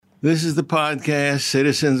This is the podcast,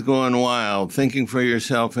 Citizens Gone Wild, Thinking for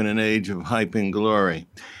Yourself in an Age of Hype and Glory.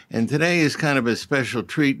 And today is kind of a special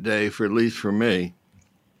treat day, at least for me.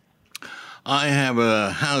 I have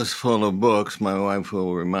a house full of books, my wife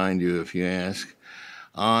will remind you if you ask,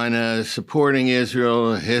 on supporting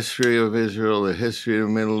Israel, the history of Israel, the history of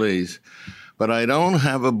the Middle East. But I don't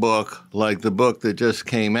have a book like the book that just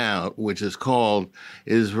came out, which is called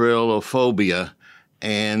Israelophobia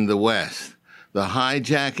and the West. The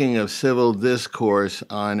Hijacking of Civil Discourse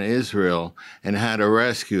on Israel and How to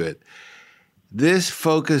Rescue It. This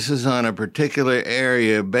focuses on a particular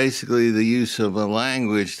area, basically the use of a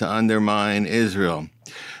language to undermine Israel.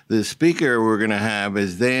 The speaker we're going to have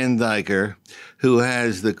is Diker, who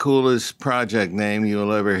has the coolest project name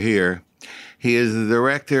you'll ever hear. He is the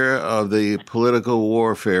director of the Political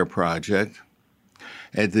Warfare Project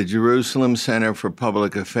at the Jerusalem Center for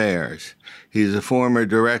Public Affairs. He's a former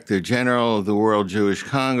Director General of the World Jewish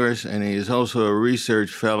Congress, and he is also a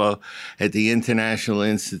research fellow at the International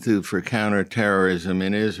Institute for Counterterrorism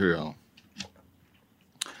in Israel.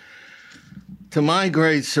 To my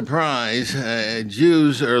great surprise,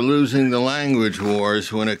 Jews are losing the language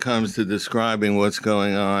wars when it comes to describing what's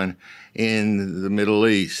going on in the Middle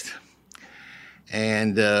East.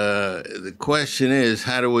 And the question is,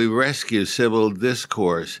 how do we rescue civil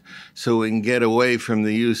discourse so we can get away from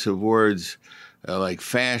the use of words like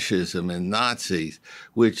fascism and Nazis,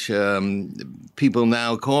 which people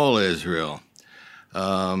now call Israel?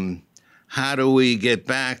 How do we get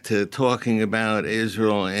back to talking about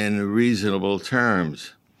Israel in reasonable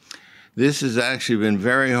terms? This has actually been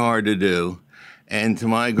very hard to do. And to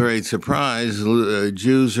my great surprise,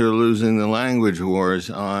 Jews are losing the language wars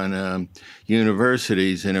on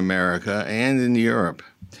universities in America and in Europe.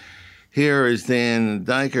 Here is Dan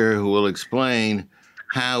Diker, who will explain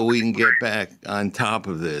how we can get back on top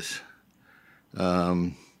of this.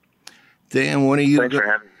 Dan, what are you... Thanks for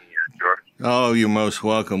having me, George. Oh, you're most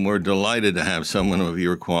welcome. We're delighted to have someone of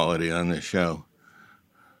your quality on this show.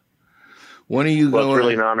 When are you going... Well, it's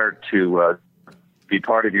really an honor to... be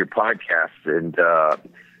part of your podcast, and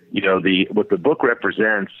what the book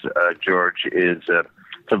represents, George, is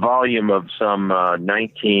it's a volume of some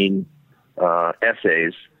 19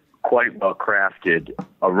 essays, quite well crafted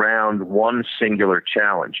around one singular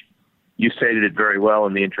challenge. You stated it very well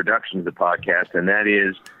in the introduction to the podcast, and that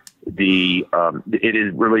is it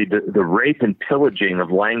is really the rape and pillaging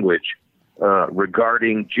of language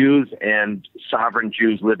regarding Jews and sovereign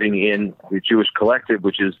Jews living in the Jewish collective,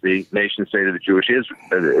 which is the nation state of the Jewish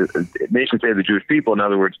people. In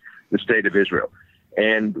other words, the state of Israel.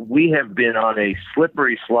 And we have been on a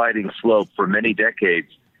slippery sliding slope for many decades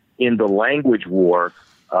in the language war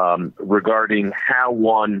regarding how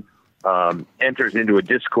one enters into a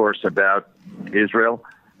discourse about Israel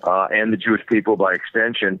and the Jewish people by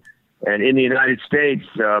extension. And in the United States,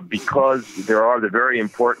 because there are the very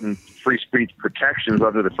important free speech protections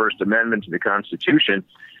under the First Amendment to the Constitution,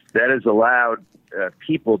 that has allowed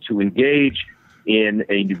people to engage in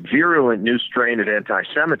a virulent new strain of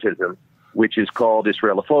anti-Semitism, which is called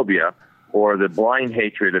Israelophobia, or the blind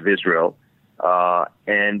hatred of Israel.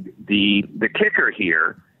 And the kicker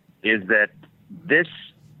here is that this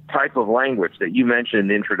type of language that you mentioned in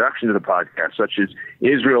the introduction to the podcast, such as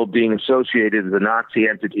Israel being associated with a Nazi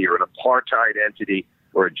entity or an apartheid entity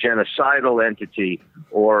or a genocidal entity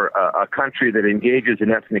or a country that engages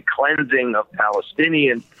in ethnic cleansing of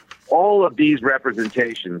Palestinians, all of these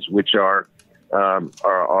representations, which are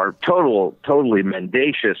totally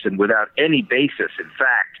mendacious and without any basis in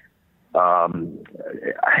fact,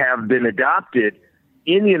 have been adopted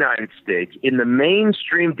in the United States in the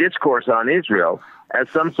mainstream discourse on Israel as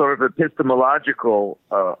some sort of epistemological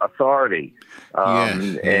authority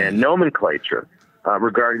and nomenclature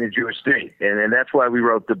regarding the Jewish state. And that's why we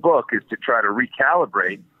wrote the book, is to try to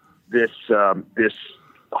recalibrate this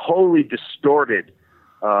wholly distorted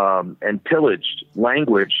and pillaged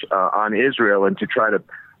language on Israel, and to try to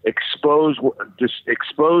expose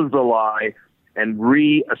the lie and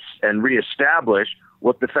reestablish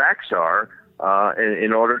what the facts are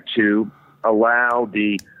in order to allow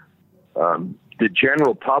the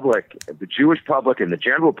general public, the Jewish public and the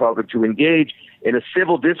general public, to engage in a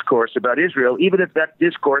civil discourse about Israel, even if that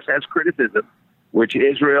discourse has criticism, which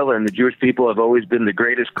Israel and the Jewish people have always been the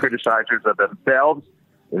greatest criticizers of themselves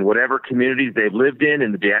in whatever communities they've lived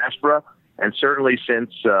in the diaspora, and certainly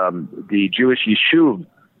since the Jewish Yishuv,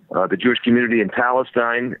 the Jewish community in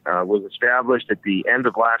Palestine, was established at the end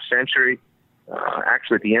of last century,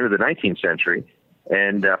 actually at the end of the 19th century,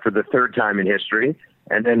 and for the third time in history.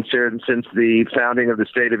 And then since the founding of the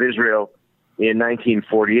State of Israel in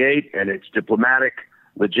 1948 and its diplomatic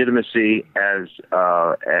legitimacy as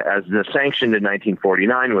the sanctioned in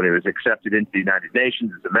 1949 when it was accepted into the United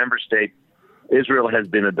Nations as a member state. Israel has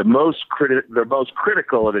been the most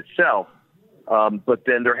critical of itself, but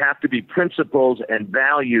then there have to be principles and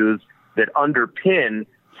values that underpin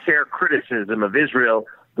fair criticism of Israel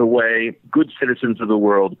the way good citizens of the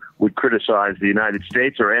world would criticize the United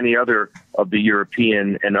States or any other of the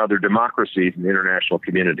European and other democracies in the international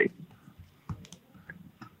community.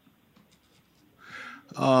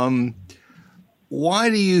 Why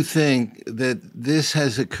do you think that this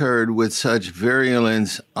has occurred with such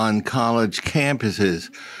virulence on college campuses,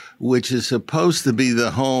 which is supposed to be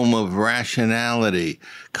the home of rationality,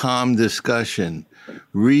 calm discussion,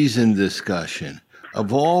 reasoned discussion?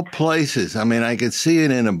 Of all places, I mean, I could see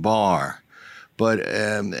it in a bar, but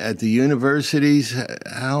at the universities,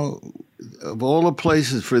 of all the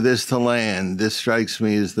places for this to land, this strikes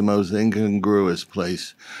me as the most incongruous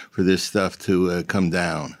place for this stuff to come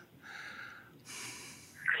down.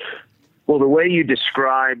 Well, the way you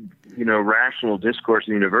describe, rational discourse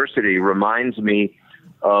in university reminds me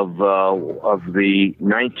of the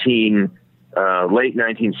late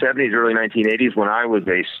 1970s, early 1980s, when I was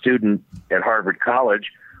a student at Harvard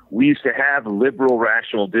College. We used to have liberal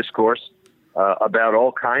rational discourse about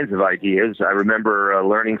all kinds of ideas. I remember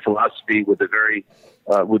learning philosophy with the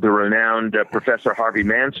renowned Professor Harvey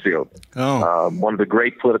Mansfield, one of the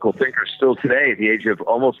great political thinkers still today at the age of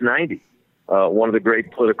almost 90, one of the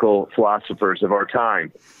great political philosophers of our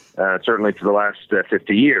time, certainly for the last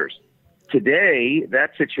 50 years. Today,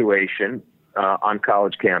 that situation on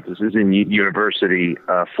college campuses in university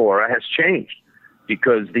fora has changed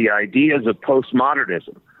because the ideas of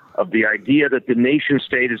postmodernism, of the idea that the nation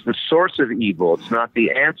state is the source of evil, it's not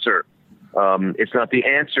the answer. It's not the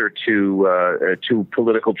answer to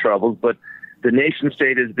political troubles, but the nation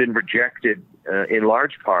state has been rejected in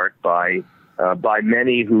large part by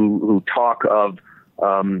many who talk of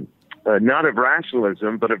not of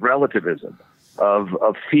rationalism but of relativism,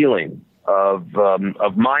 of feeling, of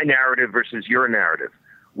my narrative versus your narrative.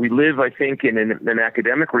 We live, I think, in an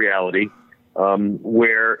academic reality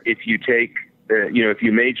where if you take, if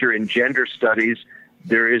you major in gender studies,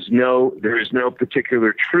 there is no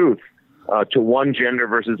particular truth to one gender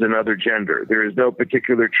versus another gender. There is no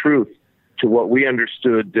particular truth to what we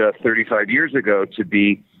understood 35 years ago to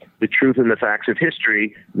be the truth and the facts of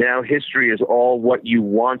history. Now history is all what you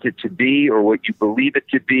want it to be or what you believe it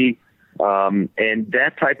to be. And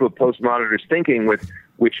that type of postmodernist thinking,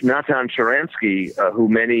 which Natan Sharansky,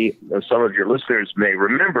 who some of your listeners may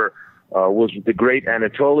remember, was the great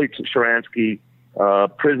Anatoly Sharansky,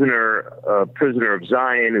 prisoner of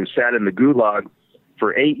Zion, who sat in the Gulag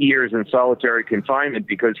for 8 years in solitary confinement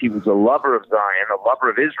because he was a lover of Zion, a lover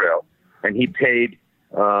of Israel, and he paid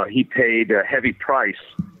a heavy price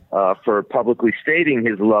for publicly stating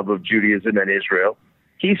his love of Judaism and Israel.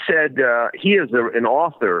 He said he is an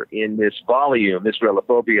author in this volume,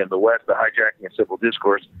 Israelophobia in the West, the Hijacking of Civil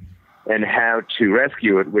Discourse, and How to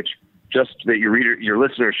Rescue It, which just that your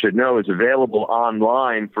listeners should know is available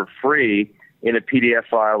online for free in a PDF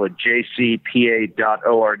file at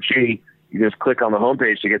jcpa.org. You just click on the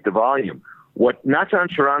homepage to get the volume. What Natan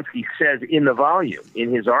Sharansky says in the volume,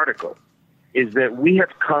 in his article, is that we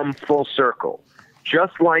have come full circle.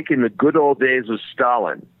 Just like in the good old days of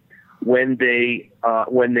Stalin, when the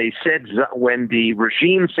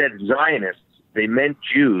regime said Zionists, they meant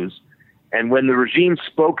Jews, and when the regime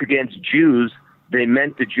spoke against Jews, they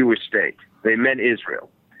meant the Jewish state. They meant Israel.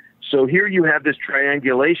 So here you have this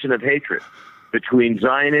triangulation of hatred between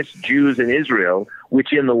Zionists, Jews, and Israel,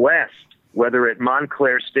 which in the West, whether at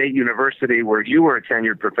Montclair State University, where you were a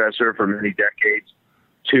tenured professor for many decades,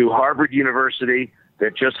 to Harvard University,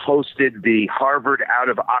 that just hosted the Harvard Out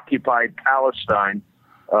of Occupied Palestine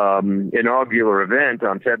inaugural event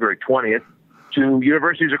on February 20th, to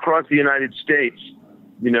universities across the United States,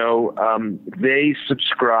 they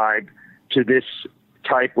subscribe to this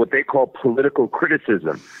type, what they call political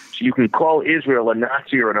criticism. So you can call Israel a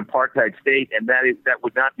Nazi or an apartheid state, and that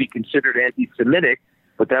would not be considered anti-Semitic,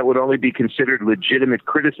 but that would only be considered legitimate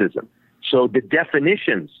criticism. So the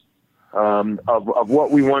definitions of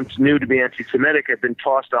what we once knew to be anti-Semitic have been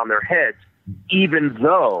tossed on their heads, even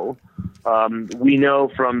though we know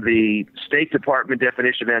from the State Department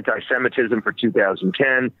definition of anti-Semitism for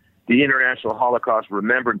 2010, the International Holocaust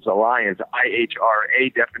Remembrance Alliance,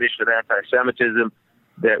 IHRA definition of anti-Semitism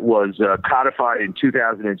that was codified in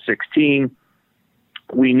 2016.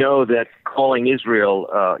 We know that calling Israel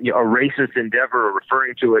a racist endeavor or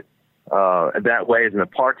referring to it that way as an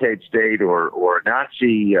apartheid state or a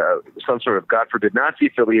Nazi, some sort of, God forbid, Nazi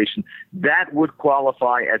affiliation, that would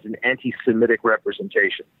qualify as an anti-Semitic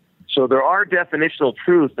representation. So there are definitional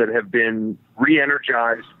truths that have been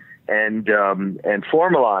re-energized and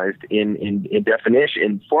formalized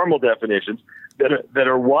in formal definitions that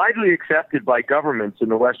are widely accepted by governments in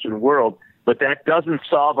the Western world. But that doesn't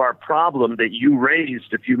solve our problem that you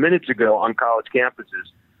raised a few minutes ago on college campuses,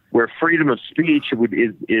 where freedom of speech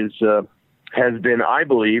has been, I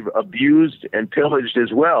believe, abused and pillaged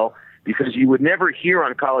as well, because you would never hear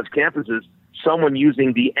on college campuses someone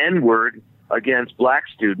using the N-word against black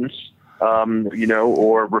students,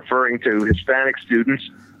 or referring to Hispanic students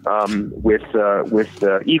with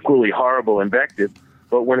equally horrible invective.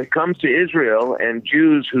 But when it comes to Israel and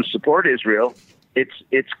Jews who support Israel,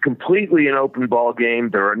 it's completely an open ball game.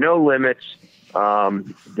 There are no limits.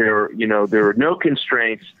 There are no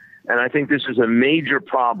constraints. And I think this is a major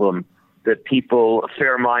problem that people,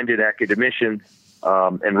 fair-minded academicians,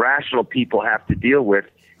 and rational people have to deal with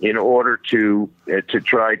in order to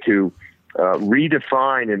try to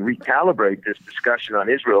redefine and recalibrate this discussion on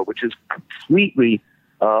Israel, which is completely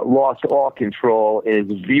lost all control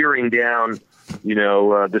and is veering down,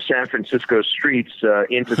 the San Francisco streets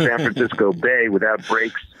into San Francisco Bay without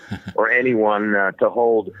brakes or anyone to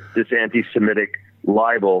hold this anti-Semitic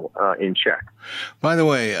libel in check. By the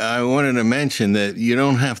way, I wanted to mention that you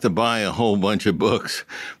don't have to buy a whole bunch of books.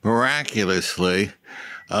 Miraculously,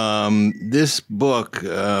 this book,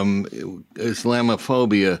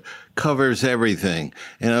 Islamophobia, covers everything.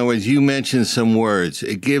 In other words, you mentioned some words.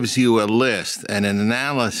 It gives you a list and an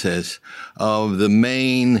analysis of the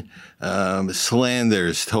main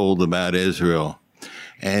slanders told about Israel.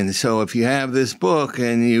 And so if you have this book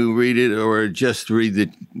and you read it, or just read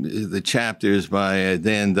the chapters by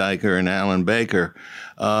Dan Diker and Alan Baker,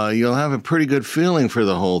 you'll have a pretty good feeling for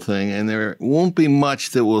the whole thing, and there won't be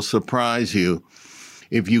much that will surprise you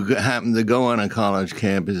if you happen to go on a college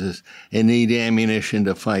campuses and need ammunition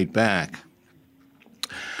to fight back.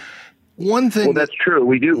 One thing. Well, that's true.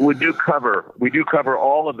 We do cover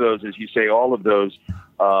all of those, as you say, all of those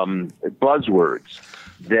buzzwords.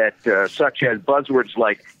 That such as buzzwords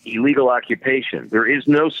like illegal occupation. There is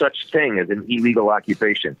no such thing as an illegal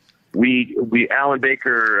occupation. Alan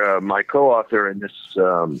Baker, my co-author in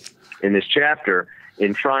this chapter,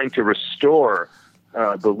 in trying to restore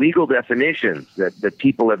the legal definitions that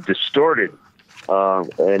people have distorted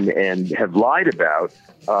and have lied about.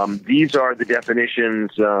 These are the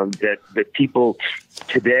definitions that people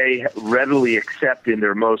today readily accept in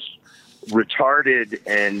their most retarded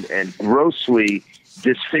and grossly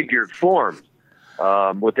disfigured forms.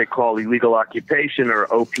 What they call illegal occupation,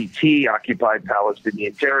 or OPT, occupied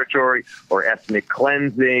Palestinian territory, or ethnic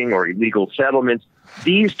cleansing, or illegal settlements.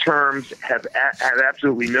 These terms have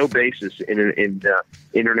absolutely no basis in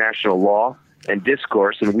international law and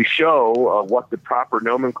discourse, and we show what the proper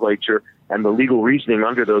nomenclature and the legal reasoning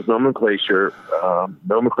under those nomenclatures,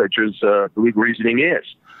 the legal reasoning is.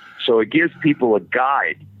 So it gives people a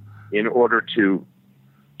guide in order to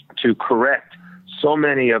correct so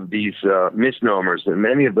many of these misnomers, and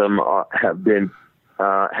many of them have been,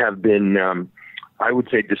 I would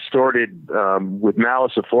say, distorted with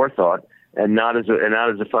malice aforethought, and not as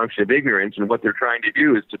a function of ignorance. And what they're trying to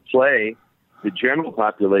do is to play the general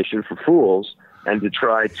population for fools, and to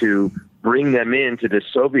try to bring them into this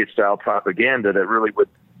Soviet-style propaganda that really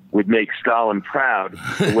would make Stalin proud.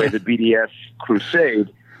 The way the BDS crusade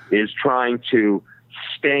is trying to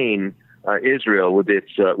stain Israel with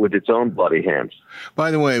its own bloody hands.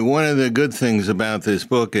 By the way, one of the good things about this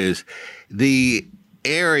book is the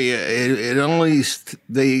area.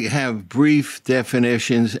 They have brief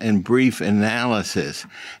definitions and brief analysis.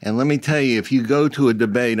 And let me tell you, if you go to a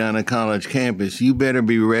debate on a college campus, you better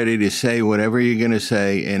be ready to say whatever you're going to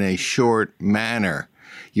say in a short manner.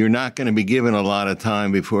 You're not going to be given a lot of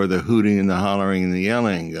time before the hooting and the hollering and the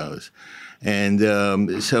yelling goes.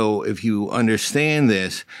 And so if you understand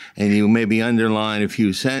this and you maybe underline a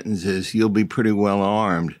few sentences, you'll be pretty well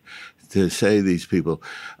armed to say these people.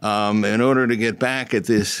 In order to get back at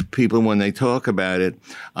this people when they talk about it,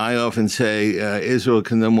 I often say Israel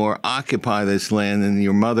can no more occupy this land than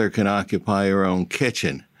your mother can occupy her own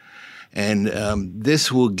kitchen. And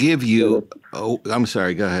this will give you... Oh, I'm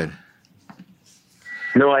sorry, go ahead.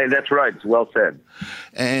 No, that's right. It's well said.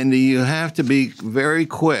 And you have to be very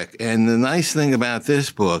quick. And the nice thing about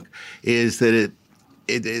this book is that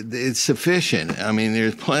it's sufficient. I mean,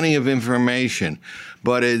 there's plenty of information,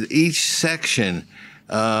 but each section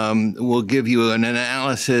will give you an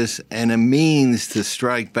analysis and a means to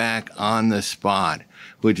strike back on the spot,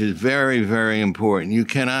 which is very, very important. You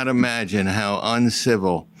cannot imagine how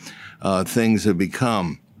uncivil things have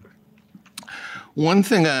become. One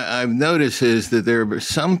thing I've noticed is that there are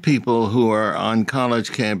some people who are on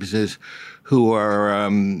college campuses who are,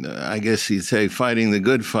 I guess you'd say, fighting the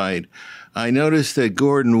good fight. I noticed that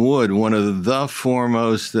Gordon Wood, one of the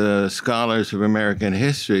foremost scholars of American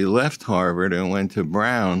history, left Harvard and went to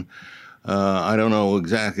Brown. I don't know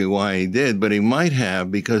exactly why he did, but he might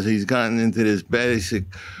have, because he's gotten into this basic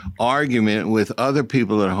argument with other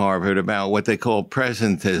people at Harvard about what they call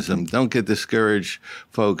presentism. Don't get discouraged,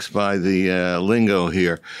 folks, by the lingo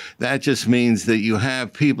here. That just means that you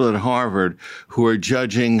have people at Harvard who are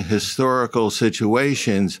judging historical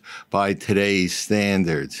situations by today's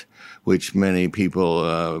standards, which many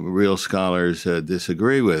people, real scholars,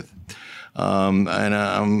 disagree with. And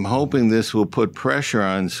I'm hoping this will put pressure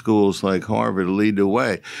on schools like Harvard to lead the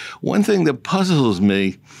way. One thing that puzzles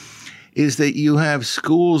me is that you have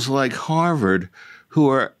schools like Harvard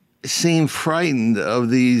who seem frightened of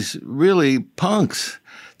these really punks.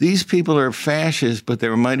 These people are fascists, but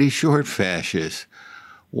they're mighty short fascists.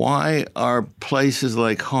 Why are places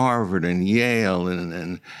like Harvard and Yale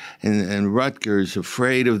and Rutgers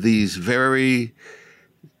afraid of these very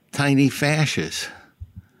tiny fascists?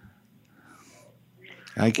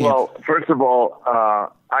 Well, first of all,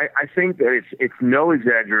 I think that it's no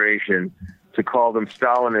exaggeration to call them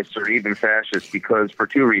Stalinists or even fascists, because for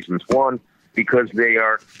two reasons. One, because they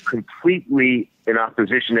are completely in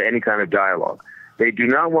opposition to any kind of dialogue. They do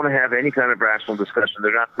not want to have any kind of rational discussion.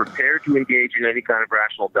 They're not prepared to engage in any kind of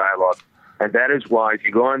rational dialogue. And that is why if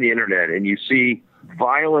you go on the internet and you see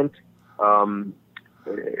violent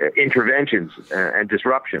interventions and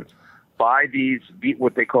disruptions by these,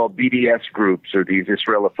 what they call BDS groups, or these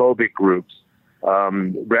Israelophobic groups,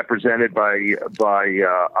 represented by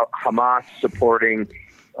Hamas supporting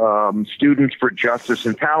Students for Justice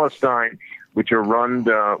in Palestine, which are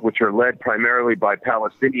led primarily by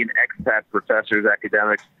Palestinian expat professors,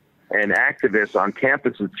 academics, and activists on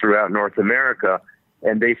campuses throughout North America,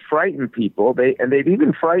 and they frighten people. They've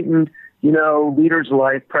even frightened, leaders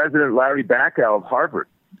like President Larry Bacow of Harvard,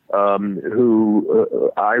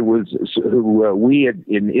 we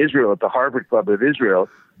in Israel, at the Harvard Club of Israel,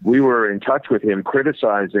 we were in touch with him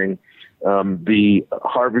criticizing the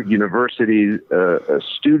Harvard University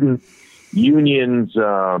student unions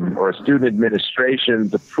or student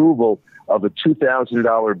administration's approval of a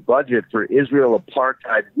 $2,000 budget for Israel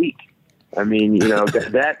Apartheid Week. I mean,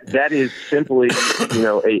 that is simply,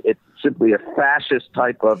 it's simply a fascist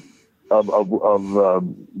type of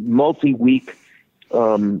multi-week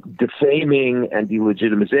defaming and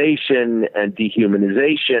delegitimization and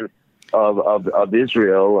dehumanization of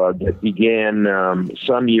Israel that began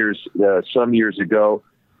some years ago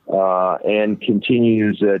and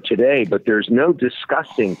continues today. But there's no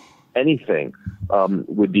discussing anything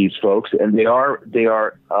with these folks, and they are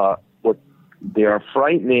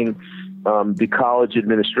frightening the college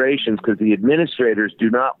administrations, because the administrators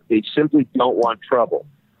they simply don't want trouble.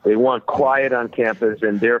 They want quiet on campus,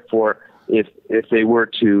 and therefore, if they were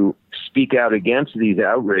to speak out against these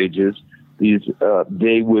outrages,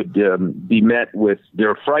 they would be met with.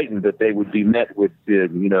 They're frightened that they would be met with,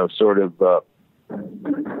 some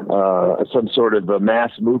sort of a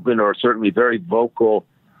mass movement, or certainly very vocal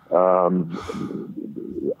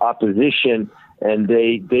opposition, and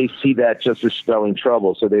they see that just as spelling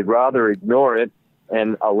trouble. So they'd rather ignore it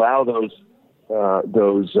and allow those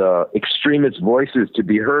extremist voices to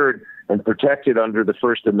be heard and protected under the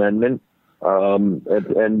First Amendment.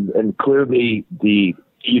 And clearly the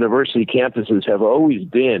university campuses have always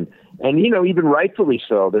been, and even rightfully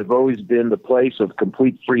so, they've always been the place of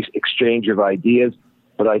complete free exchange of ideas.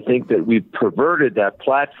 But I think that we've perverted that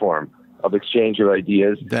platform of exchange of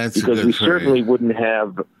ideas, because we certainly wouldn't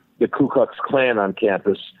have the Ku Klux Klan on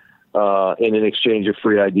campus in an exchange of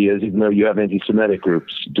free ideas, even though you have anti-Semitic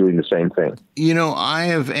groups doing the same thing. I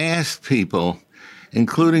have asked people,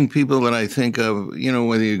 including people that I think of,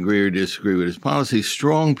 whether you agree or disagree with his policy,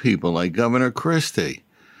 strong people like Governor Christie,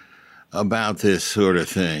 about this sort of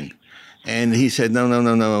thing. And he said, no.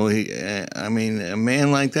 A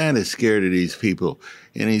man like that is scared of these people.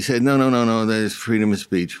 And he said, no, there's freedom of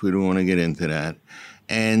speech. We don't want to get into that.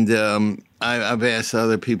 And I've asked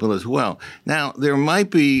other people as well. Now, there might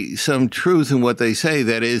be some truth in what they say.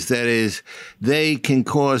 That is, they can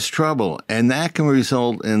cause trouble, and that can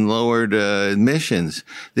result in lowered admissions.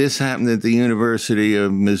 This happened at the University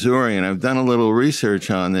of Missouri, and I've done a little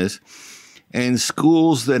research on this. And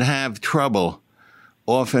schools that have trouble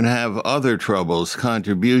often have other troubles.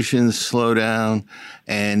 Contributions slow down,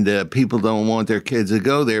 and people don't want their kids to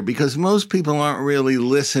go there because most people aren't really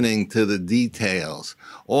listening to the details.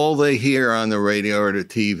 All they hear on the radio or the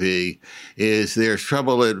TV is there's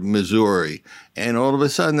trouble at Missouri. And all of a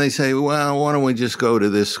sudden they say, well, why don't we just go to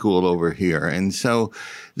this school over here? And so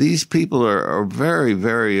these people are very,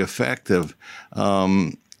 very effective.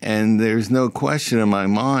 And there's no question in my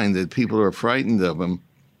mind that people are frightened of them.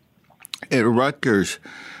 At Rutgers,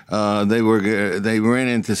 they ran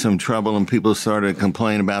into some trouble, and people started to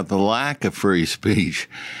complain about the lack of free speech.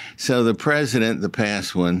 So the president, the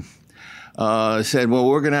past one, said, well,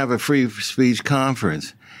 we're going to have a free speech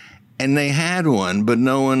conference. And they had one, but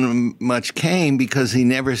no one much came because he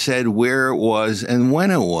never said where it was and when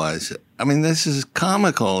it was. I mean, this is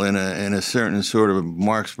comical in a certain sort of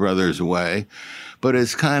Marx Brothers way, but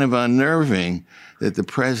it's kind of unnerving that the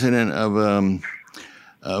president of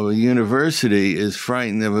a university is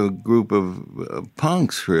frightened of a group of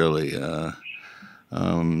punks, really.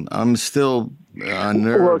 I'm still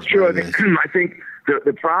unnerved. Well, sure. I think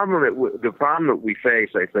the problem that we face,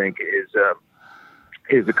 I think,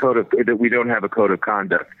 is the code of that we don't have a code of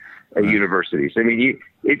conduct at universities. I mean,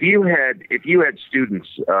 if you had students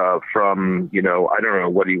from, I don't know,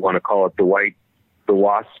 what do you want to call it, the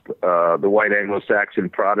WASP, the White Anglo-Saxon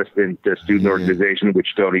Protestant Student Organization,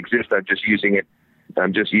 which don't exist. I'm just using it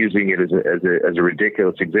as a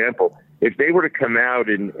ridiculous example. If they were to come out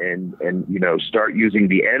and start using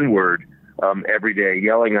the N-word every day,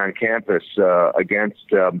 yelling on campus against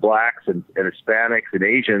blacks and Hispanics and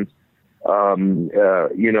Asians,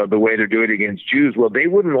 the way they're doing it against Jews, well, they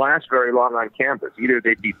wouldn't last very long on campus. Either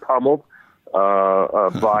they'd be pummeled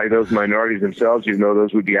by those minorities themselves, even though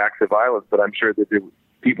those would be acts of violence. But I'm sure that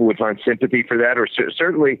people would find sympathy for that, or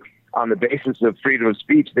certainly on the basis of freedom of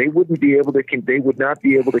speech, they would not be able to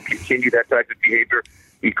continue that type of behavior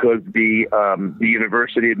because the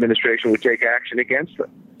university administration would take action against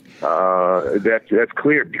them. That's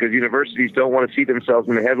clear, because universities don't want to see themselves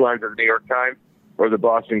in the headlines of the New York Times or the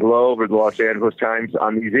Boston Globe or the Los Angeles Times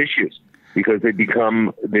on these issues, because they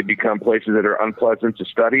become places that are unpleasant to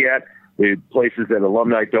study at. They're places that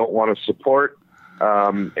alumni don't want to support.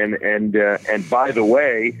 And by the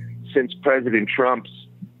way, since President Trump's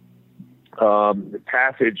the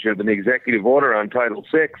passage of an executive order on Title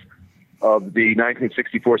VI of the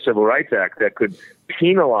 1964 Civil Rights Act that could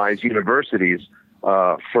penalize universities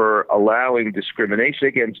for allowing discrimination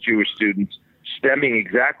against Jewish students, stemming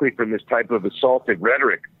exactly from this type of assaultive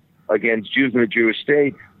rhetoric against Jews in the Jewish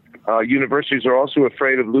state, universities are also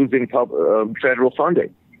afraid of losing federal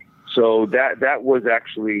funding. So that was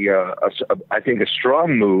actually, I think, a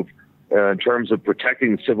strong move in terms of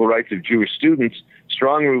protecting the civil rights of Jewish students.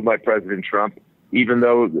 Strong move by President Trump, even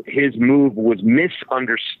though his move was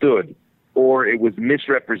misunderstood or it was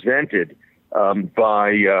misrepresented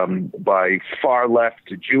by far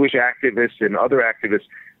left Jewish activists and other activists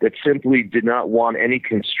that simply did not want any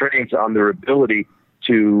constraints on their ability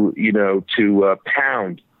to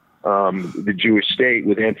pound the Jewish state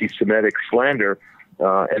with anti-Semitic slander.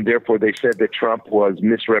 And therefore, they said that Trump was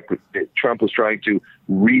trying to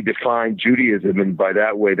redefine Judaism, and by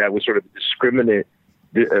that way, that was sort of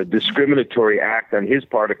a discriminatory act on his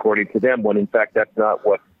part, according to them. When in fact, that's not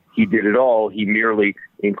what he did at all. He merely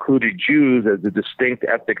included Jews as a distinct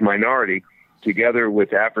ethnic minority, together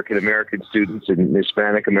with African American students and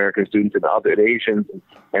Hispanic American students and other Asians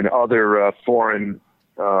and other foreign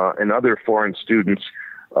students.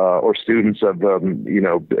 Or students of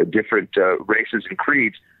different races and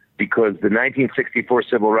creeds, because the 1964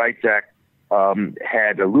 Civil Rights Act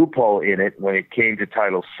had a loophole in it when it came to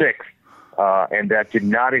Title VI, and that did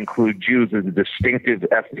not include Jews as a distinctive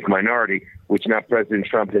ethnic minority, which now President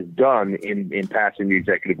Trump has done in passing the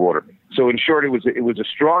executive order. So, in short, it was a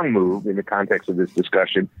strong move in the context of this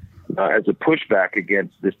discussion as a pushback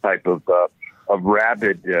against this type of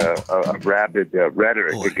rabid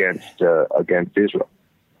rhetoric against Israel.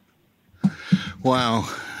 Wow.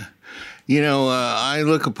 I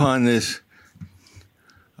look upon this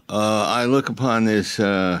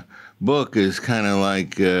book as kind of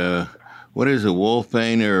like, what is a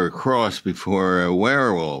wolfbane or a cross before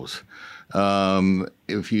werewolves?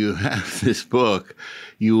 If you have this book,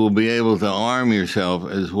 you will be able to arm yourself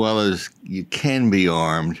as well as you can be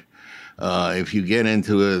armed if you get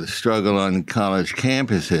into a struggle on college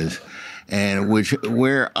campuses, and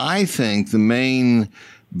where I think the main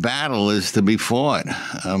battle is to be fought.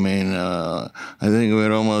 I mean, I think of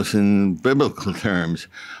it almost in biblical terms.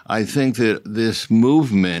 I think that this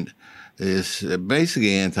movement is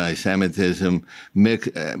basically anti-Semitism,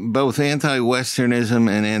 both anti-Westernism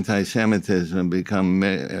and anti-Semitism become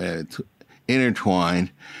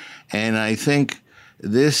intertwined. And I think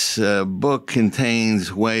this book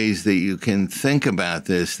contains ways that you can think about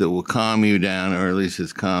this that will calm you down, or at least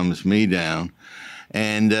it calms me down.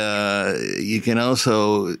 And you can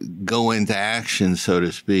also go into action, so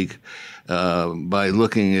to speak, by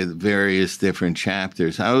looking at various different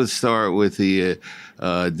chapters. I would start with the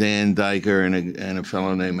Dan Diker and a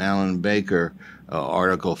fellow named Alan Baker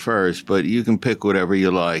article first, but you can pick whatever you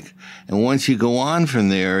like. And once you go on from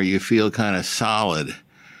there, you feel kind of solid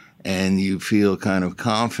and you feel kind of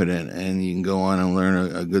confident, and you can go on and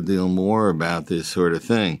learn a good deal more about this sort of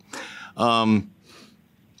thing.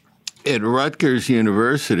 At Rutgers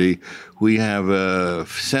University, we have a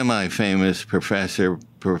semi-famous professor,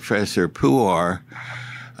 Professor Puar.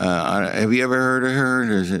 Have you ever heard of her?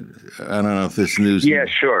 Or is it? I don't know if this news. Yeah,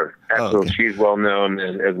 sure. Absolutely. Oh, okay. She's well known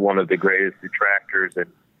as one of the greatest detractors and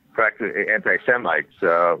anti-Semites,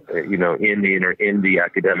 in the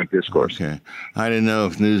academic discourse. Okay. I didn't know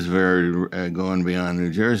if news varied going beyond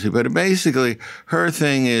New Jersey, but basically her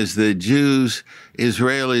thing is that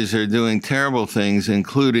Israelis are doing terrible things,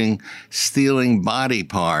 including stealing body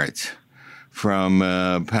parts from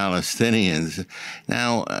Palestinians.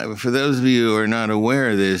 Now, for those of you who are not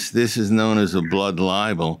aware of this is known as a blood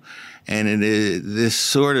libel, and this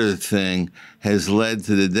sort of thing has led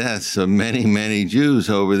to the deaths of many, many Jews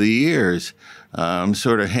over the years. I'm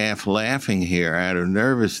sort of half laughing here out of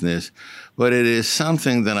nervousness, but it is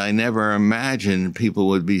something that I never imagined people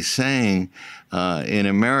would be saying in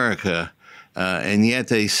America, and yet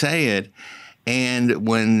they say it. And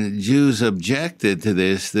when Jews objected to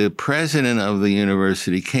this, the president of the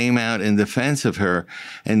university came out in defense of her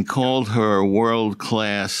and called her a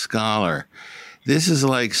world-class scholar. This is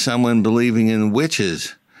like someone believing in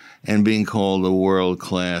witches and being called a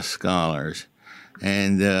world-class scholars.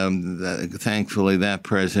 And thankfully, that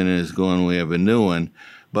president is gone. We have a new one.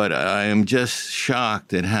 But I am just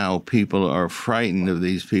shocked at how people are frightened of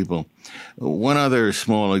these people. One other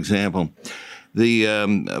small example.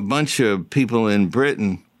 A bunch of people in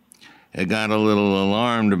Britain got a little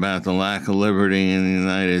alarmed about the lack of liberty in the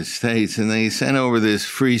United States, and they sent over this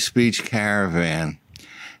free speech caravan.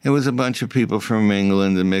 It was a bunch of people from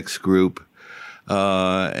England, a mixed group,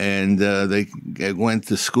 and they went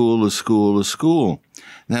to school to school to school.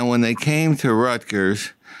 Now, when they came to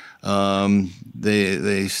Rutgers,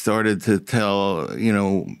 they started to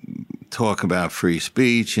talk about free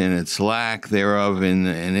speech and its lack thereof in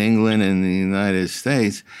England and the United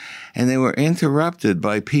States, and they were interrupted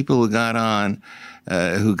by people who got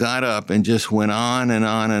up and just went on and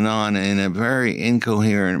on and on in a very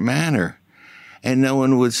incoherent manner. And no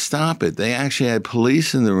one would stop it. They actually had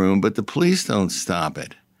police in the room, but the police don't stop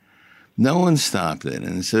it. No one stopped it.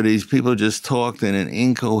 And so these people just talked in an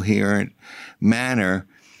incoherent manner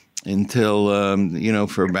until,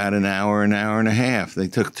 for about an hour and a half. They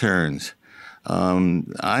took turns.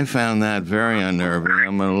 I found that very unnerving.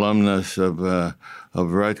 I'm an alumnus of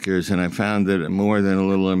Rutgers, and I found it more than a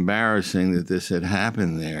little embarrassing that this had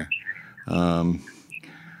happened there.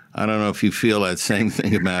 I don't know if you feel that same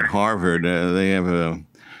thing about Harvard. They have a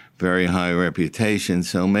very high reputation,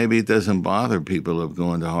 so maybe it doesn't bother people who have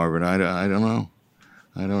gone to Harvard. I don't know.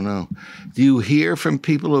 I don't know. Do you hear from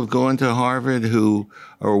people who have gone to Harvard who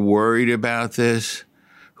are worried about this,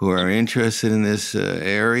 who are interested in this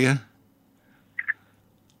area?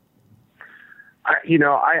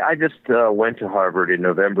 I just went to Harvard in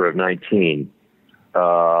November of 19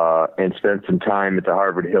 and spent some time at the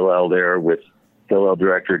Harvard Hillel there with Hillel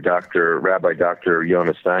director, Rabbi Dr.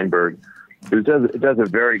 Yonah Steinberg, who does a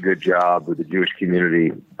very good job with the Jewish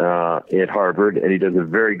community at Harvard, and he does a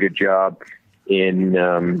very good job in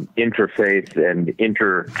interfaith and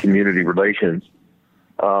inter-community relations.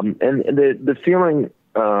 And the feeling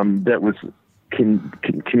that was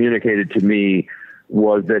communicated to me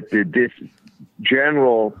was that this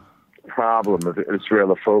general problem of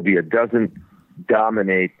Israelophobia doesn't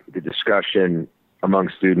dominate the discussion among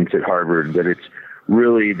students at Harvard, that it's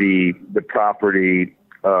really the property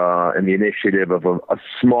and the initiative of a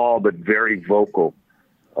small but very vocal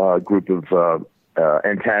group of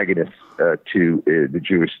antagonists to the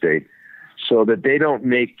Jewish state, so that they don't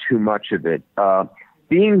make too much of it.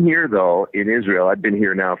 Being here, though, in Israel, I've been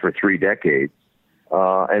here now for 3 decades,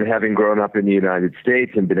 and having grown up in the United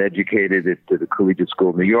States and been educated at the Collegiate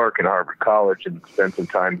School of New York and Harvard College and spent some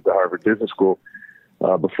time at the Harvard Business School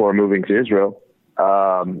before moving to Israel,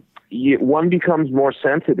 one becomes more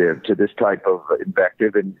sensitive to this type of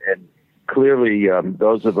invective, and clearly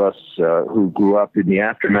those of us who grew up in the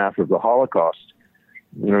aftermath of the Holocaust,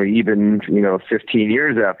 even 15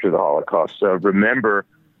 years after the Holocaust, remember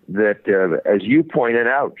that, as you pointed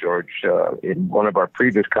out, George, in one of our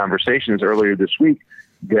previous conversations earlier this week,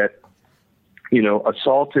 that,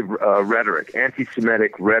 assaultive rhetoric,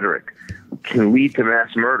 anti-Semitic rhetoric can lead to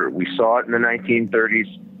mass murder. We saw it in the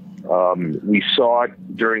 1930s. We saw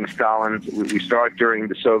it during Stalin's. We saw it during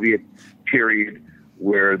the Soviet period,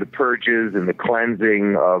 where the purges and the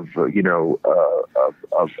cleansing of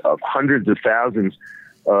hundreds of thousands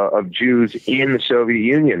of Jews in the Soviet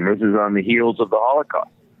Union. This is on the heels of the Holocaust.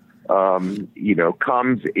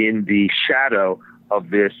 Comes in the shadow of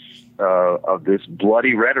this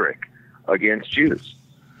bloody rhetoric against Jews.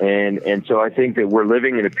 And so I think that we're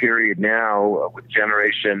living in a period now with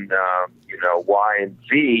generation, Y and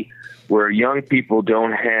Z, where young people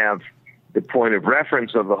don't have the point of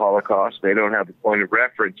reference of the Holocaust. They don't have the point of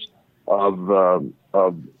reference of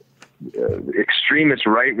extremist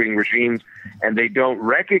right-wing regimes, and they don't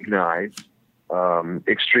recognize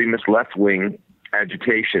extremist left-wing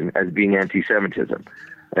agitation as being anti-Semitism.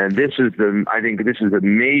 And I think this is a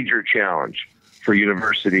major challenge for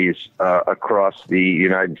universities across the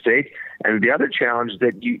United States. And the other challenge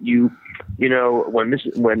that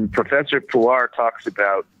when Professor Puar talks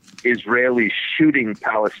about Israelis shooting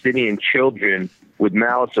Palestinian children with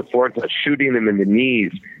malice aforethought, shooting them in the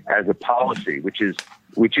knees as a policy, which is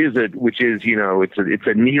it's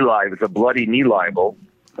a bloody knee libel,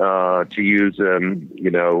 to use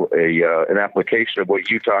an application of what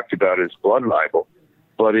you talked about as blood libel.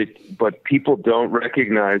 But people don't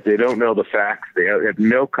recognize, they don't know the facts, they have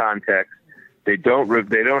no context, they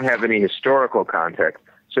don't have any historical context,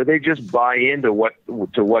 so they just buy into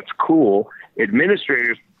what's cool.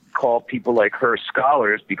 Administrators call people like her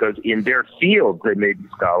scholars because in their field they may be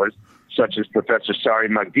scholars, such as Professor Sari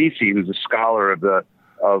Magdisi, who's a scholar of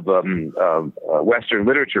Western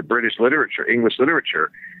literature, British literature, English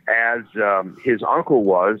literature, as his uncle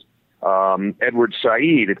was. Edward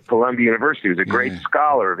Said at Columbia University was a great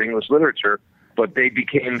scholar of English literature, but they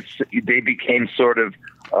became sort of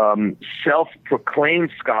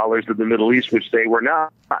self-proclaimed scholars of the Middle East, which they were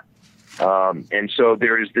not. And so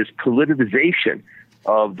there is this politicization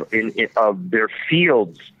of their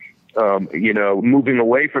fields, moving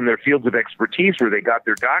away from their fields of expertise where they got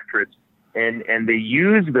their doctorates, and they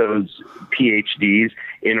use those PhDs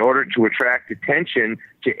in order to attract attention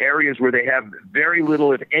to areas where they have very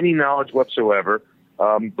little, if any, knowledge whatsoever.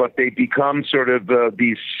 But they become sort of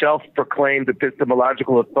these self-proclaimed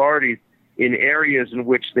epistemological authorities in areas in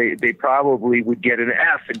which they probably would get an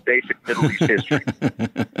F in basic Middle East history.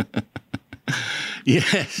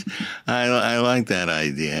 Yes, I like that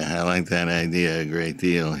idea. I like that idea a great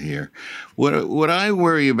deal here. What I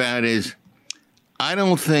worry about is I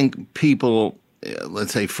don't think people,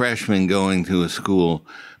 let's say freshmen going to a school,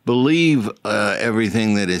 believe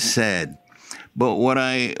everything that is said. But what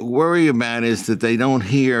I worry about is that they don't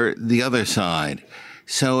hear the other side.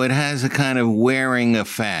 So it has a kind of wearing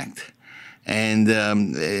effect. And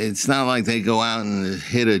it's not like they go out and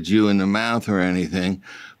hit a Jew in the mouth or anything,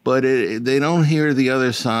 but they don't hear the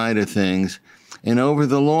other side of things. And over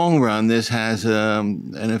the long run, this has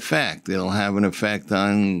an effect. It'll have an effect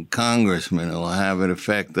on congressmen. It'll have an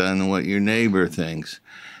effect on what your neighbor thinks.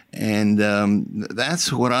 And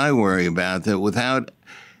that's what I worry about, that without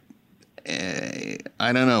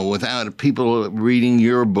people reading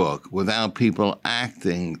your book, without people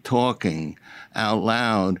acting, talking out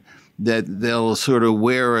loud, that they'll sort of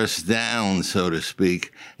wear us down, so to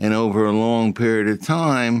speak. And over a long period of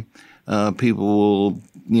time, people will,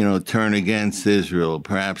 turn against Israel,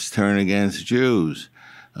 perhaps turn against Jews,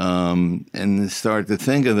 and start to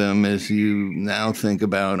think of them as you now think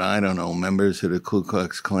about, members of the Ku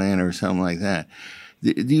Klux Klan or something like that.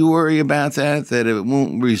 Do you worry about that it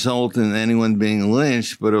won't result in anyone being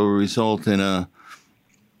lynched, but it'll result in a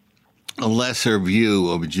lesser view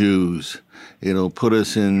of Jews? It'll put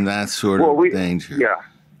us in that sort of danger.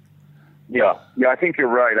 Yeah, I think you're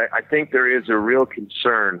right. I think there is a real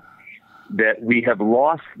concern that we have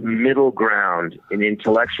lost middle ground in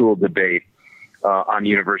intellectual debate on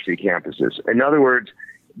university campuses. In other words,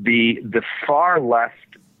 the far left,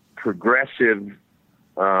 progressive,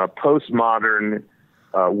 postmodern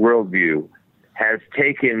worldview has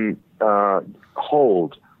taken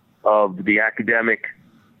hold of the academic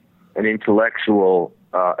and intellectual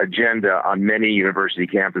agenda on many university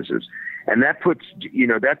campuses, and that puts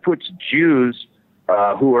Jews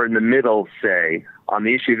who are in the middle, say, on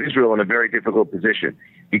the issue of Israel in a very difficult position,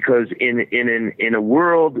 because in a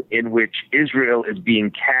world in which Israel is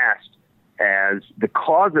being cast as the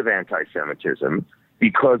cause of anti-Semitism,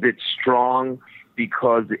 because it's strong,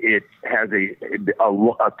 because it has a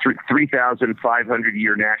 3,500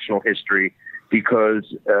 year national history,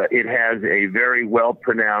 because it has a very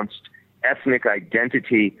well-pronounced ethnic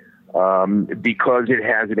identity, because it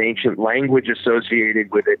has an ancient language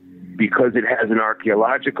associated with it, because it has an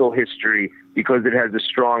archaeological history, because it has a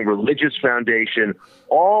strong religious foundation.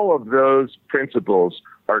 All of those principles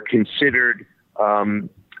are considered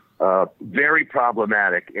very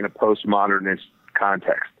problematic in a postmodernist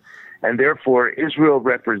context. And therefore, Israel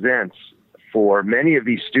represents, for many of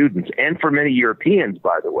these students, and for many Europeans,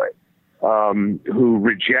 by the way, who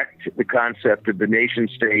reject the concept of the nation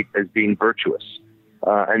state as being virtuous,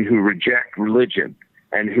 and who reject religion,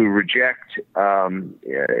 and who reject,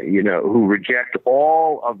 who reject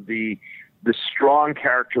all of the strong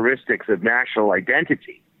characteristics of national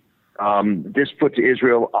identity. This puts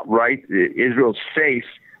Israel's face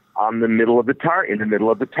on the middle of the in the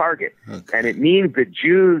middle of the target, okay. And it means that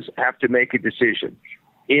Jews have to make a decision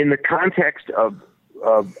in the context of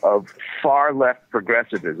far left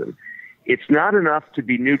progressivism. It's not enough to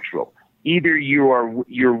be neutral. Either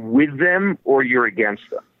you're with them or you're against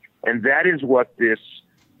them. And that is what this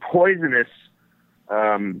poisonous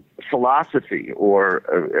philosophy or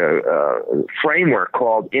framework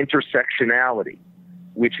called intersectionality,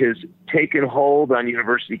 which has taken hold on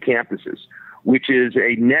university campuses, which is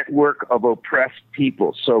a network of oppressed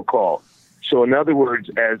people, so-called. So in other words,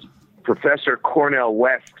 as Professor Cornel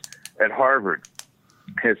West at Harvard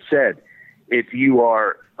has said, if you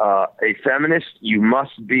are a feminist, you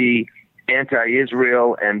must be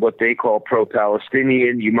anti-Israel and what they call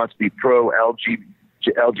pro-Palestinian. You must be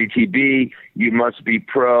pro-LGTB. You must be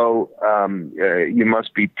pro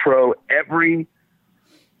every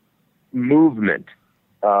movement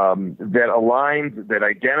that aligns, that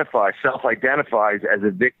self-identifies as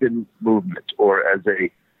a victim movement or as the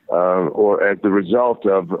result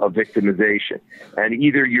of victimization. And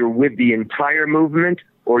either you're with the entire movement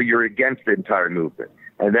or you're against the entire movement.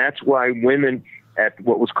 And that's why women at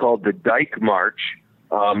what was called the Diker March,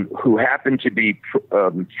 who happened to be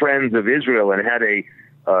friends of Israel and had an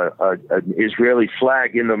Israeli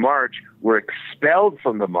flag in the march, were expelled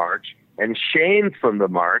from the march and shamed from the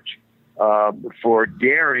march for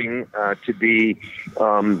daring to be,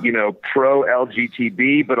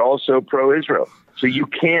 pro-LGTB, but also pro-Israel. So you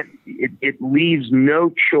can't, it leaves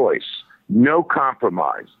no choice, no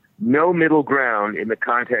compromise, no middle ground in the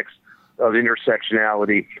context of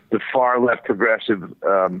intersectionality, the far left progressive,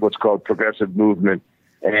 what's called progressive movement,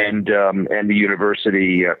 and the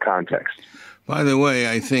university context. By the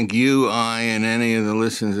way, I think you, I, and any of the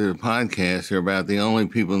listeners of the podcast are about the only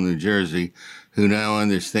people in New Jersey who now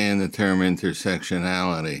understand the term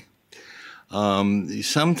intersectionality.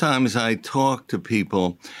 Sometimes I talk to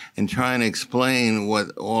people and try and explain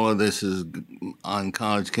what all of this is on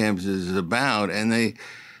college campuses is about, and they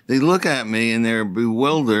look at me and they're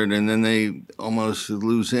bewildered, and then they almost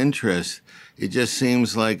lose interest. It just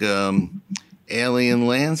seems like alien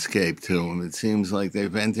landscape to them. It seems like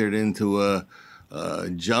they've entered into a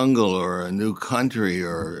jungle or a new country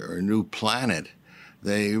or a new planet.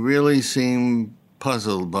 They really seem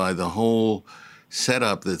puzzled by the whole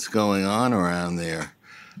setup that's going on around there.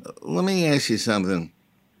 Let me ask you something.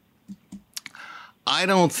 I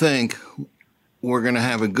don't think we're going to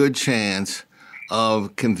have a good chance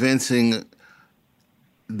of convincing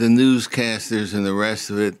the newscasters and the rest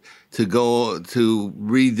of it to go to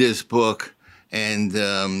read this book and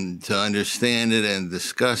to understand it and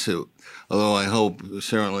discuss it, although I hope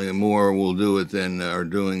certainly more will do it than are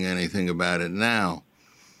doing anything about it now.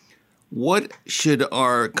 What should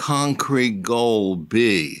our concrete goal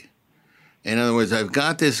be? In other words, I've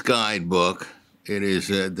got this guidebook. It is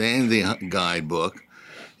a dandy guidebook.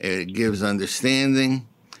 It gives understanding.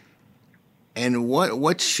 And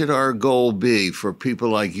what should our goal be for people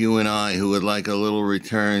like you and I who would like a little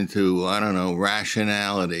return to, I don't know,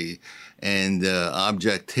 rationality and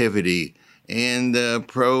objectivity and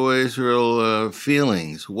pro-Israel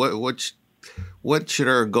feelings? What should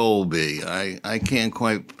our goal be? I can't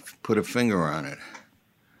quite put a finger on it.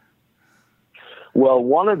 Well,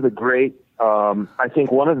 one of the great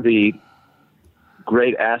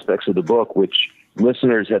aspects of the book, which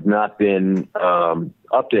listeners have not been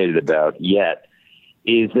updated about yet,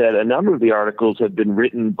 is that a number of the articles have been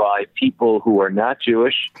written by people who are not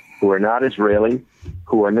Jewish, who are not Israeli,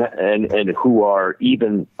 who are not, and who are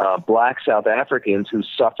even black South Africans who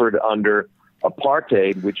suffered under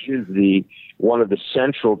apartheid, which is one of the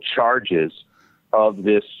central charges of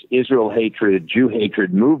this Israel hatred, Jew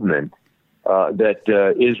hatred movement, that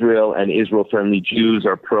Israel and Israel-friendly Jews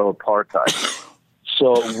are pro-apartheid.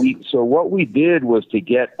 So what we did was to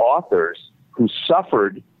get authors who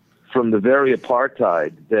suffered from the very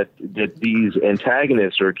apartheid that these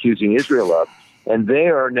antagonists are accusing Israel of, And they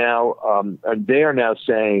are now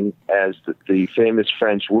saying, as the famous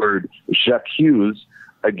French word j'accuse,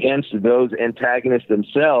 against those antagonists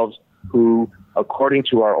themselves who, according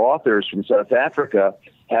to our authors from South Africa,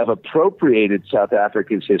 have appropriated South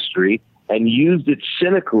Africa's history and used it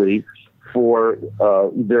cynically for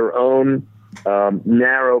their own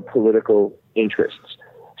narrow political interests.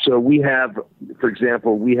 So we have, for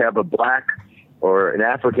example, a black or an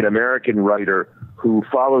African-American writer who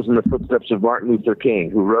follows in the footsteps of Martin Luther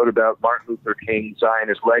King, who wrote about Martin Luther King's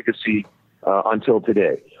Zionist legacy until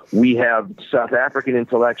today. We have South African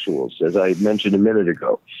intellectuals, as I mentioned a minute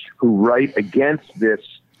ago, who write against this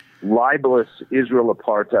libelous Israel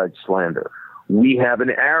apartheid slander. We have an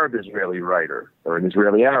Arab Israeli writer, or an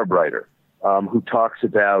Israeli Arab writer, who talks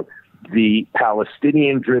about the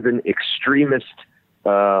Palestinian-driven extremist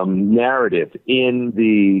narrative in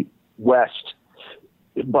the West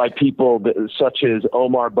by people such as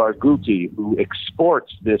Omar Barghouti, who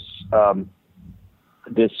exports this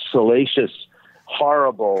salacious,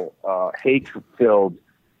 horrible, hate-filled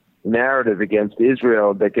narrative against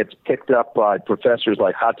Israel that gets picked up by professors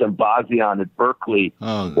like Hatem Bazian at Berkeley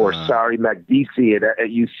or Sari Magdisi at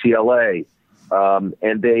UCLA,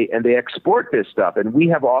 and they export this stuff. And we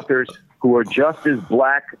have authors who are just as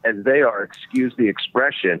black as they are, excuse the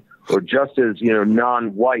expression, or just as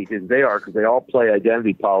non-white as they are, because they all play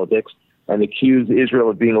identity politics and accuse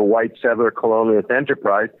Israel of being a white settler colonialist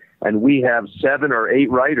enterprise. And we have 7 or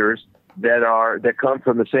 8 writers that come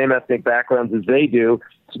from the same ethnic backgrounds as they do,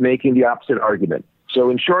 making the opposite argument.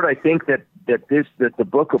 So in short, I think that the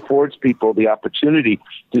book affords people the opportunity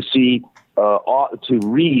to see, to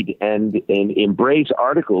read and embrace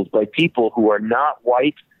articles by people who are not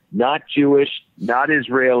white, not Jewish, not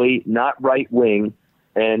Israeli, not right wing,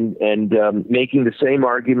 and making the same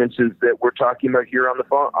arguments as that we're talking about here on the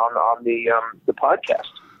phone, on the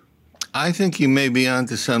podcast. I think you may be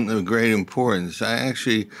onto something of great importance. I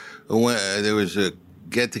actually there was a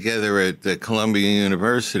get-together at Columbia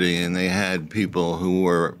University, and they had people who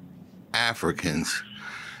were Africans,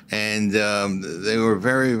 and they were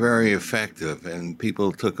very, very effective, and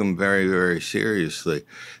people took them very, very seriously.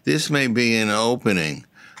 This may be an opening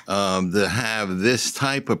to have this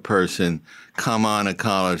type of person come on a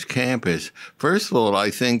college campus. First of all, I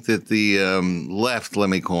think that the left, let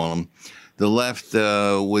me call them, the left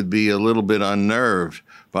would be a little bit unnerved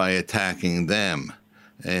by attacking them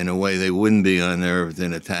in a way they wouldn't be unnerved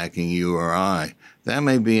in attacking you or I. That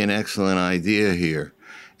may be an excellent idea here.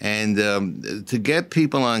 And to get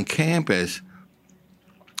people on campus,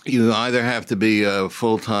 you either have to be a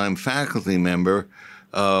full-time faculty member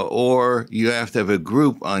or you have to have a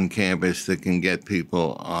group on campus that can get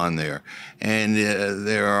people on there. And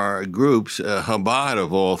there are groups, Chabad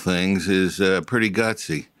of all things is pretty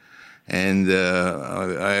gutsy. And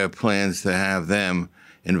I have plans to have them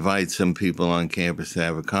invite some people on campus to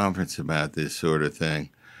have a conference about this sort of thing.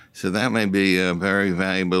 So that may be a very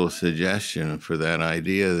valuable suggestion for that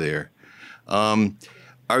idea there.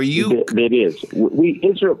 Are you? It is.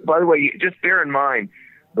 Israel. By the way, just bear in mind,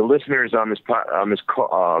 the listeners on the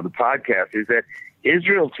podcast, is that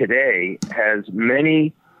Israel today has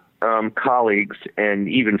many colleagues and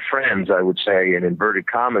even friends, I would say, in inverted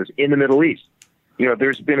commas, in the Middle East.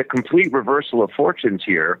 There's been a complete reversal of fortunes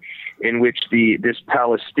here, in which this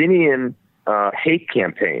Palestinian hate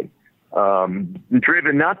campaign,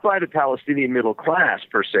 driven not by the Palestinian middle class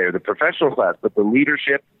per se, or the professional class, but the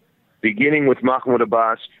leadership, beginning with Mahmoud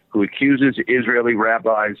Abbas, who accuses Israeli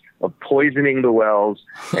rabbis of poisoning the wells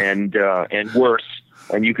and worse.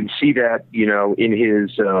 And you can see that, in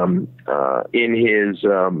his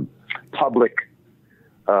public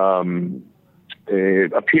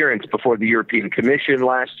appearance before the European Commission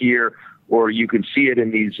last year, or you can see it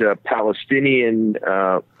in these Palestinian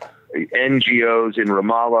NGOs in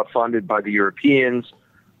Ramallah funded by the Europeans.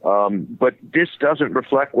 But this doesn't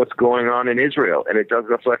reflect what's going on in Israel, and it doesn't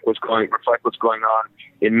reflect what's going on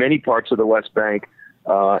in many parts of the West Bank,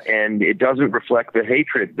 and it doesn't reflect the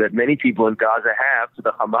hatred that many people in Gaza have to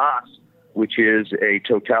the Hamas, which is a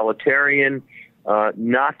totalitarian,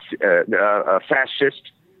 not a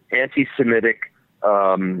fascist, anti-Semitic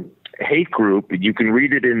hate group. You can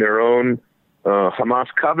read it in their own Hamas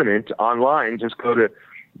covenant online. Just go to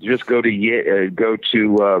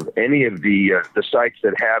any of the sites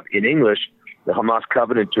that have in English the Hamas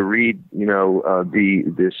covenant to read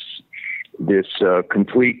this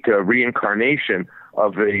complete reincarnation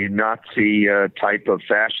of a Nazi type of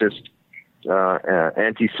fascist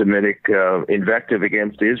anti-Semitic invective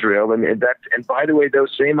against Israel, and by the way,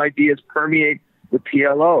 those same ideas permeate the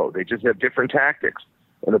PLO. They just have different tactics.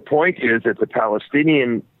 And the point is that the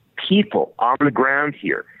Palestinian people on the ground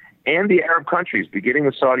here and the Arab countries, beginning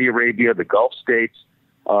with Saudi Arabia, the Gulf states,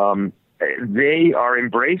 they are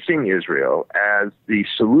embracing Israel as the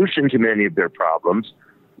solution to many of their problems,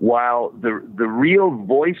 while the real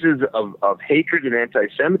voices of hatred and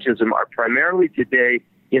anti-Semitism are primarily today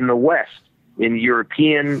in the West, in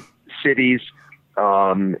European cities,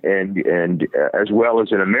 and as well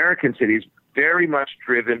as in American cities, very much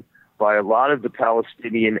driven by a lot of the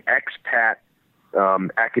Palestinian expat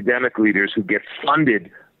academic leaders who get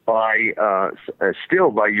funded by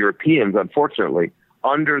still by Europeans, unfortunately,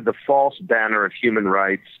 under the false banner of human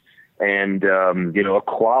rights and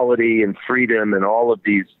equality and freedom and all of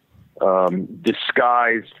these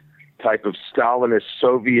disguised type of Stalinist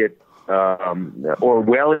Soviet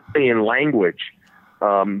Orwellian language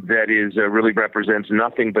that is really represents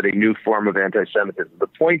nothing but a new form of anti-Semitism. The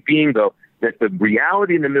point being, though, that the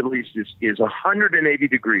reality in the Middle East is 180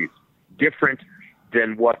 degrees different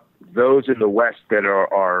than what those in the West that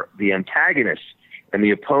are the antagonists and the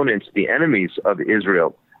opponents, the enemies of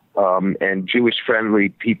Israel and Jewish-friendly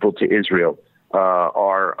people to Israel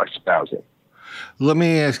are espousing. Let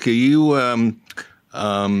me ask you, you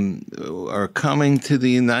are coming to the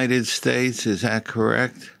United States, is that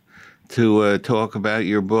correct, to talk about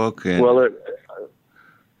your book? Well, it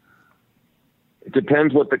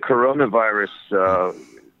depends what the coronavirus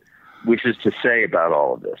wishes to say about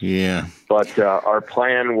all of this. Yeah. But our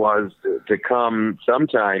plan was to come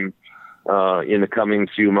sometime in the coming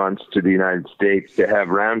few months to the United States to have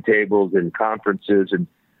roundtables and conferences and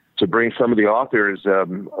to bring some of the authors,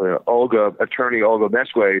 attorney Olga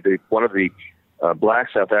Meswe, one of the Black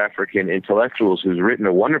South African intellectuals who's written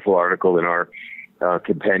a wonderful article in our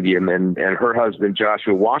compendium, and her husband,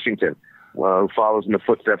 Joshua Washington, who follows in the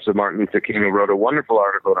footsteps of Martin Luther King, who wrote a wonderful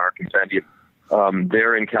article in our compendium.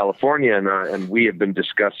 They're in California, and we have been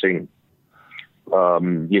discussing,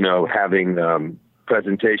 having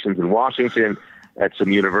presentations in Washington at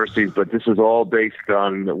some universities, but this is all based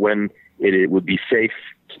on when it would be safe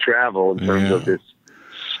to travel in terms of this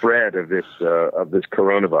spread of this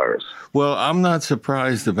coronavirus. Well, I'm not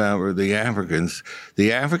surprised about the Africans.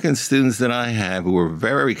 The African students that I have were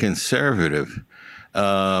very conservative in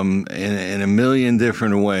a million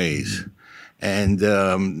different ways. And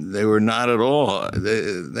they were not at all.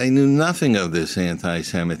 They knew nothing of this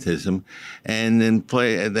anti-Semitism, and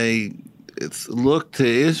they looked to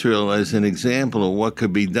Israel as an example of what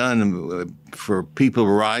could be done for people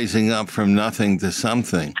rising up from nothing to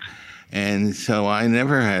something. And so I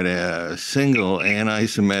never had a single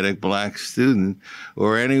anti-Semitic black student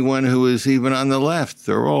or anyone who was even on the left.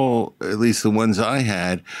 They're all, at least the ones I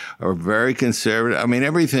had, are very conservative. I mean,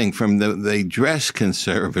 everything from they dress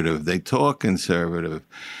conservative, they talk conservative,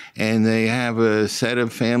 and they have a set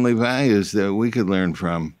of family values that we could learn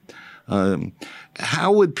from.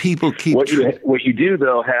 How would people keep what you do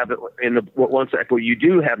though have in the what you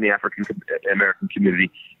do have in the African American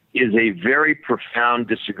community is a very profound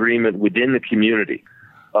disagreement within the community.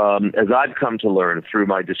 As I've come to learn through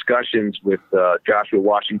my discussions with Joshua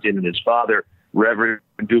Washington and his father, Reverend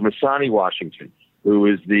Dumasani Washington, who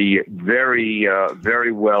is the very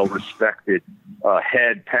well respected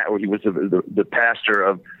head. He was the pastor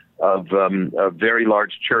of a very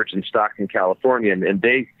large church in Stockton, California, and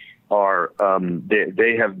they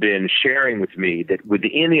have been sharing with me that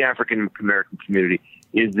within the African American community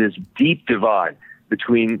is this deep divide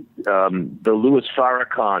between the Louis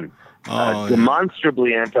Farrakhan,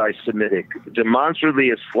 demonstrably anti-Semitic,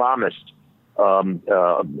 demonstrably Islamist,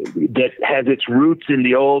 that has its roots in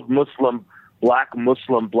the old Muslim, Black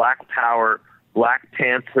Power, Black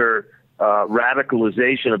Panther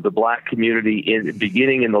radicalization of the Black community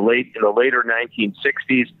beginning in the later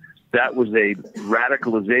 1960s. That was a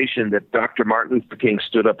radicalization that Dr. Martin Luther King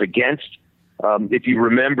stood up against. If you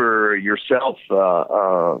remember yourself,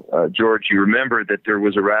 George, you remember that there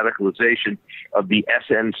was a radicalization of the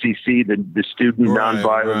SNCC, the Student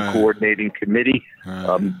Nonviolent Coordinating Committee,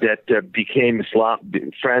 that became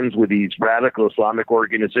friends with these radical Islamic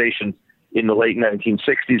organizations in the late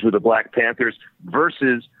 1960s with the Black Panthers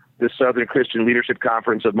versus the Southern Christian Leadership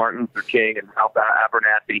Conference of Martin Luther King and Ralph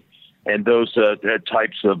Abernathy and those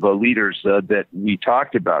types of leaders that we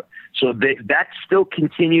talked about. So that still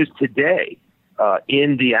continues today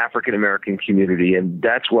in the African American community, and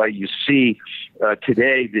that's why you see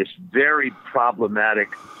today this very problematic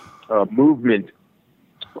movement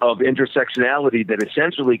of intersectionality that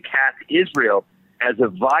essentially casts Israel as a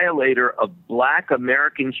violator of Black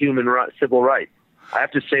American civil rights. I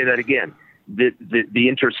have to say that again. The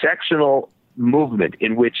intersectional movement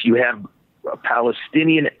in which you have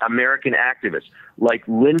Palestinian American activists like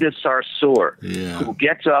Linda Sarsour, who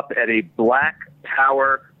gets up at a Black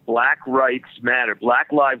Power,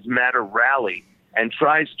 Black Lives Matter rally and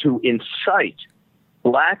tries to incite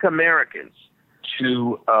Black Americans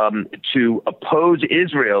to oppose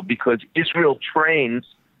Israel because Israel trains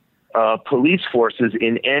police forces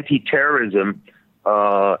in anti-terrorism,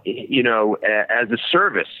 as a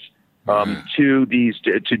service to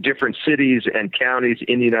different cities and counties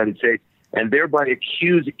in the United States, and thereby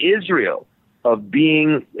accuse Israel of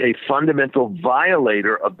being a fundamental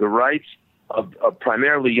violator of the rights of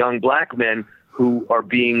primarily young Black men who are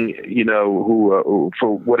being, who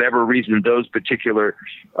for whatever reason, those particular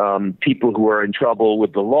people who are in trouble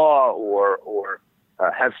with the law or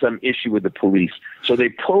have some issue with the police. So they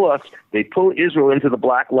pull Israel into the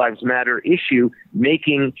Black Lives Matter issue,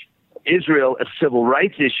 making Israel a civil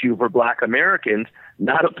rights issue for Black Americans,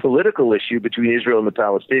 not a political issue between Israel and the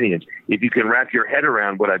Palestinians. If you can wrap your head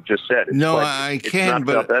around what I've just said. I can,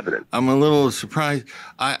 but self-evident. I'm a little surprised.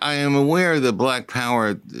 I am aware of the Black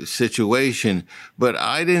Power situation, but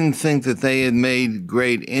I didn't think that they had made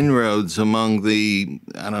great inroads among the,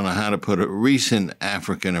 I don't know how to put it, recent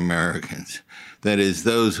African Americans. That is,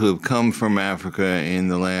 those who have come from Africa in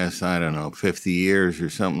the last, 50 years or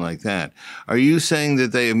something like that. Are you saying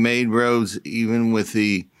that they have made roads even with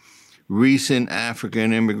the recent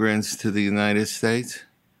African immigrants to the United States?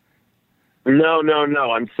 No.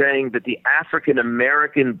 I'm saying that the African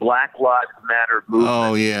American Black Lives Matter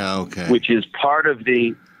movement, which is part of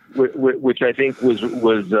which I think was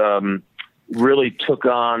really took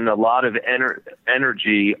on a lot of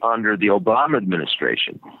energy under the Obama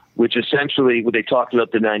administration, which essentially they talked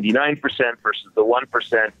about the 99% versus the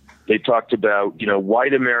 1%. They talked about,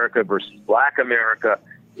 white America versus Black America.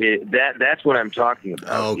 That's what I'm talking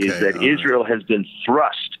about, is that Israel has been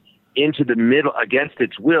thrust into the middle, against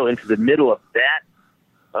its will, into the middle of that,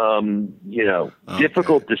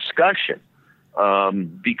 difficult discussion,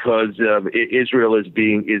 because Israel is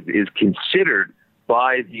considered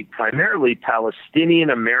by the primarily Palestinian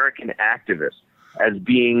American activists as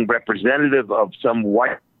being representative of some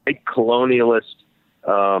white colonialist,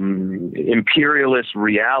 imperialist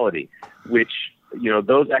reality, which,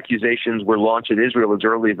 those accusations were launched at Israel as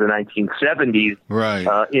early as the 1970s, right,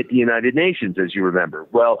 at the United Nations, as you remember.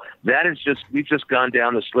 Well, we've just gone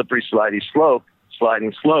down the slippery, sliding slope,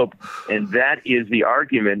 and that is the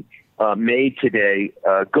argument made today.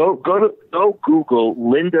 Go Google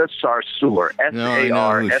Linda Sarsour,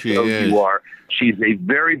 Sarsour. She's a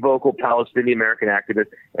very vocal Palestinian American activist,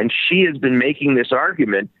 and she has been making this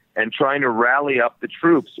argument and trying to rally up the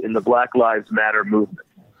troops in the Black Lives Matter movement.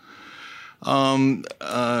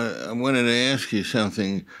 I wanted to ask you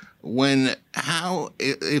something.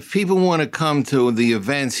 If people want to come to the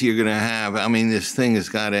events you're going to have, this thing has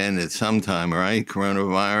got to end at some time, right?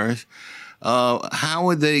 Coronavirus. How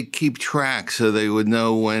would they keep track so they would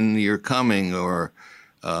know when you're coming or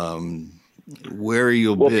where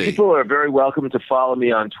you'll be? Well, people are very welcome to follow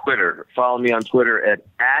me on Twitter. Follow me on Twitter at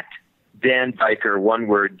Dan Diker, one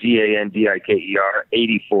word, DANDIKER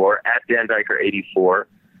 84, at Dan Diker 84.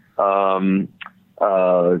 So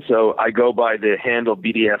I go by the handle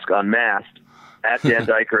BDS Unmasked, at Dan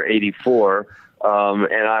Diker 84.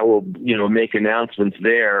 And I will, make announcements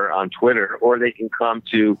there on Twitter, or they can come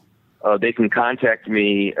to, they can contact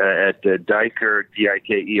me at Diker,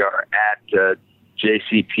 DIKER, at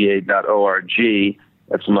jcpa.org.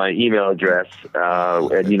 That's my email address.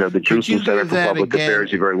 And, the Jerusalem Center for Public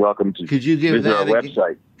Affairs, you're very welcome to visit our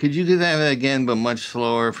website. Could you give that again, but much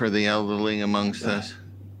slower for the elderly amongst us?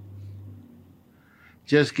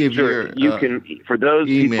 Just give you can, for those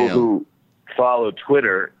email. People who follow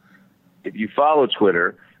Twitter, if you follow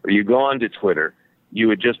Twitter or you go onto Twitter, you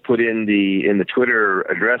would just put in the Twitter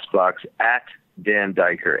address box at Dan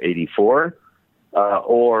Diker 84,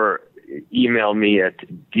 or email me at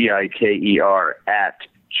diker at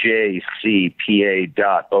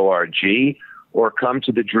jcpa.org, or come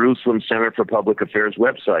to the Jerusalem Center for Public Affairs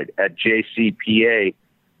website at jcpa.org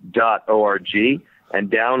and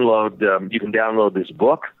you can download this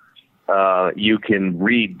book. You can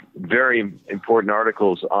read very important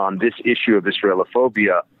articles on this issue of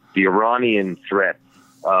Israelophobia, the Iranian threat,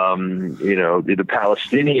 the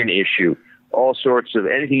Palestinian issue, all sorts of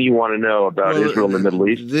anything you want to know about Israel and the Middle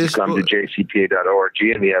East. Come to jcpa.org,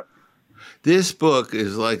 and we have. This book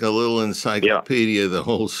is like a little encyclopedia, the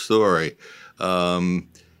whole story.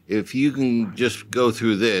 If you can just go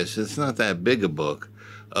through this, it's not that big a book.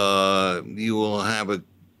 You will have a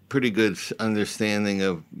pretty good understanding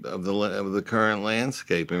of the current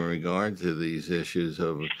landscape in regard to these issues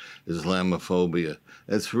of Islamophobia.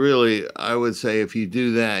 It's really, I would say, if you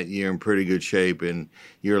do that, you're in pretty good shape, and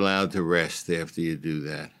you're allowed to rest after you do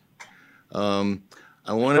that.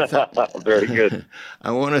 I want to Very good.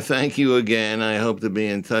 I want to thank you again. I hope to be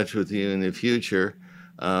in touch with you in the future.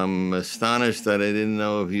 I'm astonished that I didn't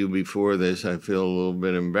know of you before this. I feel a little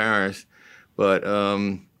bit embarrassed, but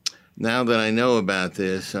now that I know about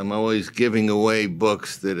this, I'm always giving away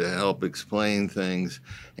books that help explain things,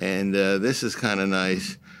 and this is kind of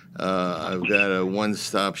nice. I've got a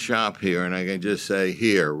one-stop shop here, and I can just say,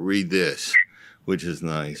 here, read this, which is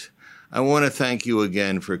nice. I want to thank you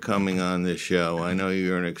again for coming on this show. I know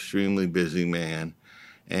you're an extremely busy man,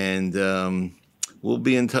 and we'll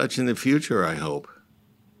be in touch in the future, I hope.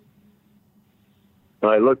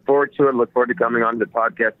 I look forward to it. Look forward to coming on the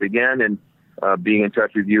podcast again and being in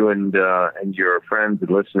touch with you and your friends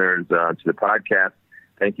and listeners to the podcast.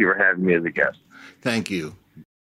 Thank you for having me as a guest. Thank you.